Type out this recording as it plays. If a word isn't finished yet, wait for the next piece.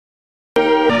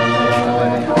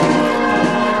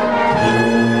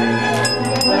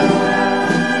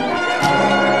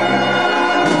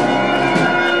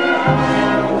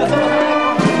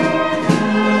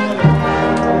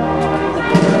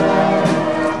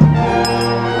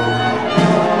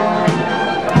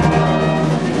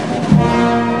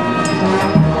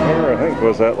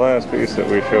that last piece that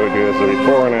we showed you is the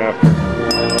before and after.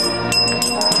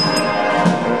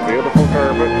 That beautiful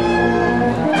carpet.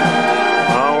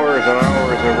 Hours and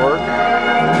hours of work.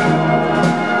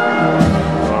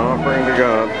 An offering to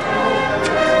God.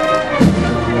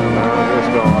 And now it's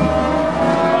gone.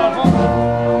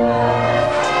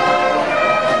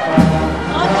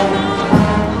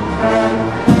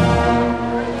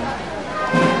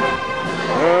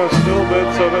 Still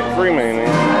bits of it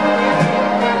remaining.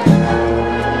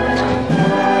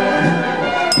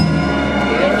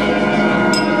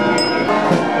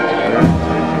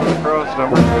 Cross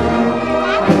number 2.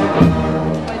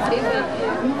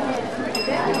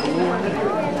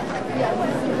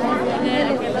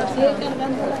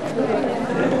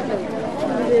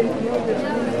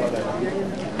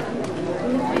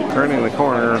 Turning the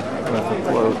corner with the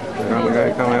float. There's the guy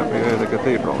coming up behind the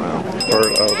cathedral now.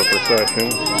 Part of the procession.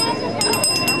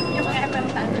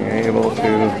 Being able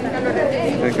to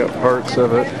pick up parts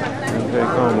of it and take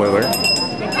home with her. I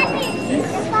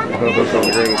thought this was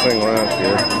the greatest thing last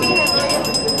year.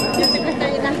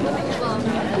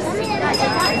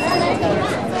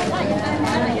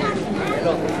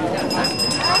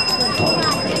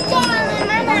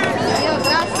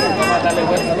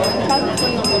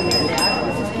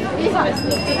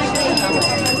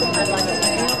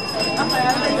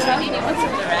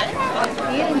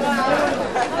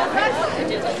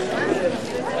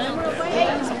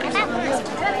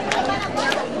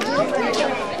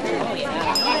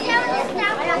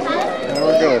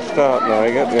 We're going to stop now. I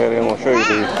get that and we'll show you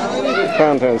the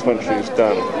contents when she's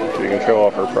done, so you can show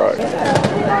off her prize.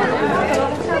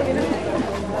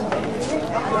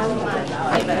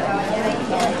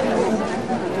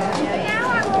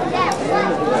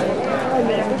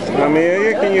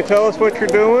 Amelia, can you tell us what you're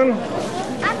doing?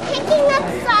 I'm picking up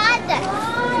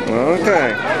sawdust. Okay.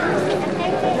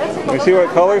 Can you see what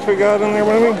colors we got in there,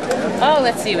 Mimi? Oh,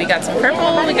 let's see. We got some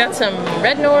purple, we got some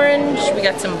red and orange, we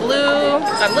got some blue,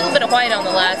 got a little bit of white on the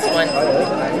last one.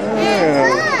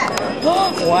 Yeah.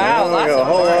 Wow, We lots got a of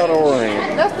whole lot of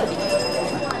orange.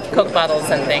 orange. Coke bottles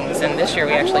and things, and this year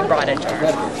we actually brought a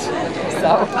jar.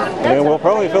 So. And we'll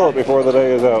probably fill it before the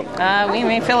day is out. We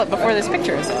may fill it before this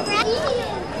picture is up.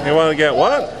 You want to get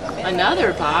what?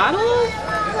 Another bottle?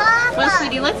 Well,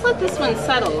 sweetie, let's let this one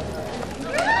settle.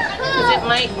 Because it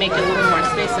might make a little more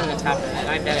space in the top of it.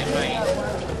 I bet it might.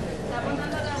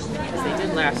 Because they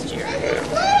did last year.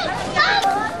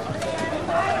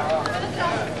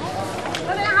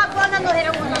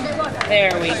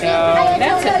 There we go.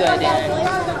 That's a good end.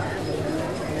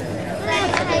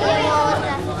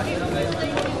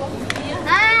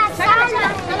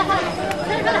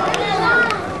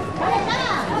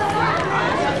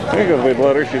 I think if we'd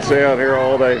let her, she'd stay out here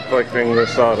all day collecting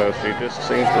this sawdust. She just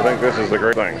seems to think this is the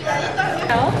great thing.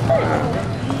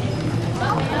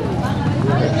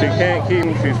 If she can't keep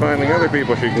them, she's finding other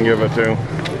people she can give it to.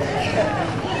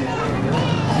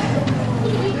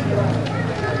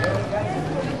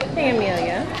 Hey,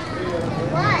 Amelia.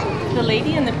 What? The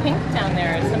lady in the pink down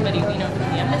there is somebody we know from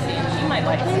the embassy, and she might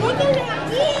like it.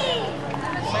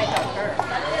 Might help her.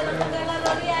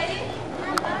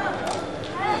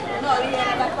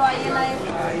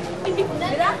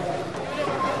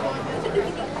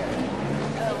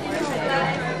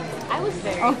 I was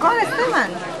there. ¿O con este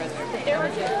man?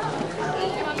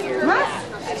 ¿Más?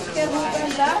 She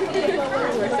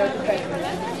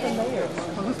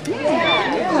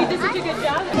did such a good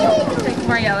job.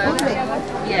 More yellow.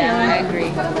 Yeah, I agree.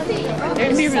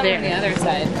 There's some over there on the other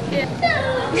side.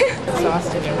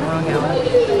 Exhausted and wrung out.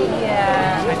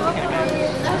 Yeah. I can imagine.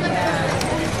 Yeah.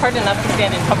 It's hard enough to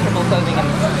stand in comfortable clothing.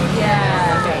 Yeah.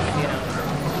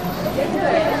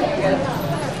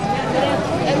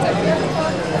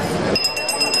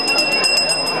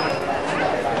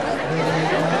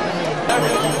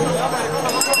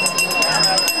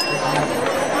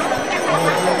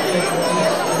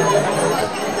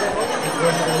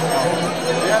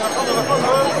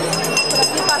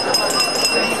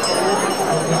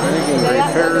 Making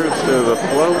repairs to the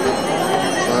float.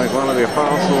 Like one of the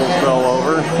apostles fell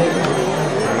over.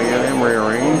 Trying to get him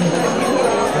rearranged.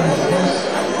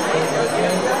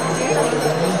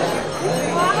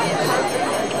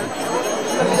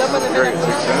 Great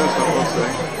success, I will say.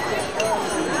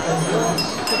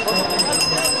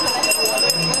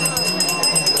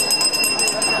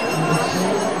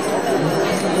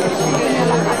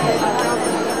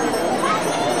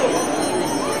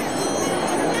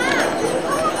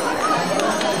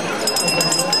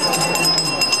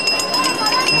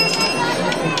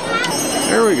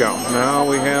 There we go. Now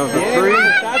we have the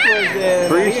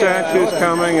three statues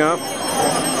coming up,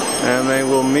 and they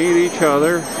will meet each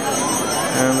other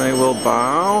And they will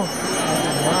bow.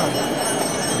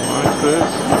 Watch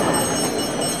this.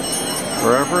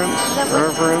 Reverence,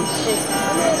 reverence.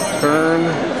 Turn,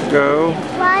 go.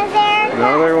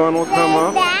 Another one will come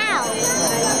up. Now,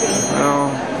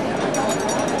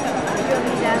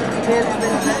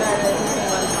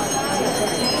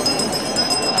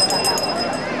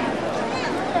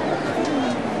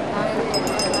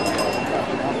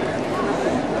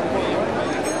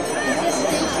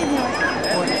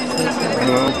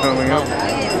 coming up.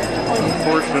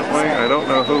 Unfortunately, I don't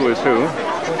know who is who.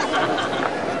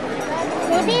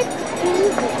 Maybe it's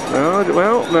Jesus. No,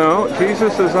 well, no.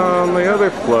 Jesus is on the other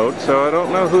float, so I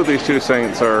don't know who these two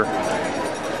saints are.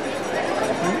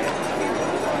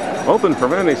 Open for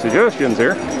many suggestions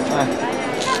here.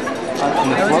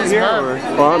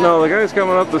 Well, no, the guy's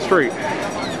coming up the street.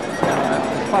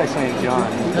 Probably St. John.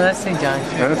 No, that's St. John.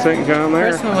 That's St. John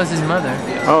there? The first one was his mother.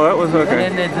 Oh, that was okay.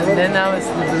 And then that was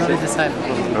the disciple.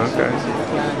 Okay.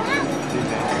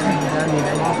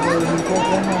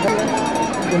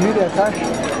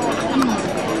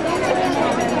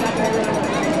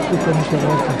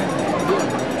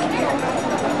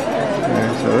 Okay,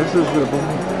 so this is the...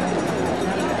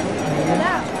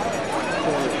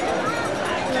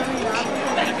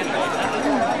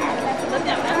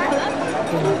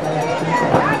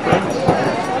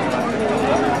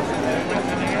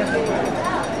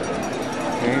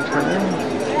 He turns.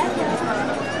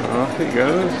 Off he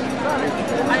goes.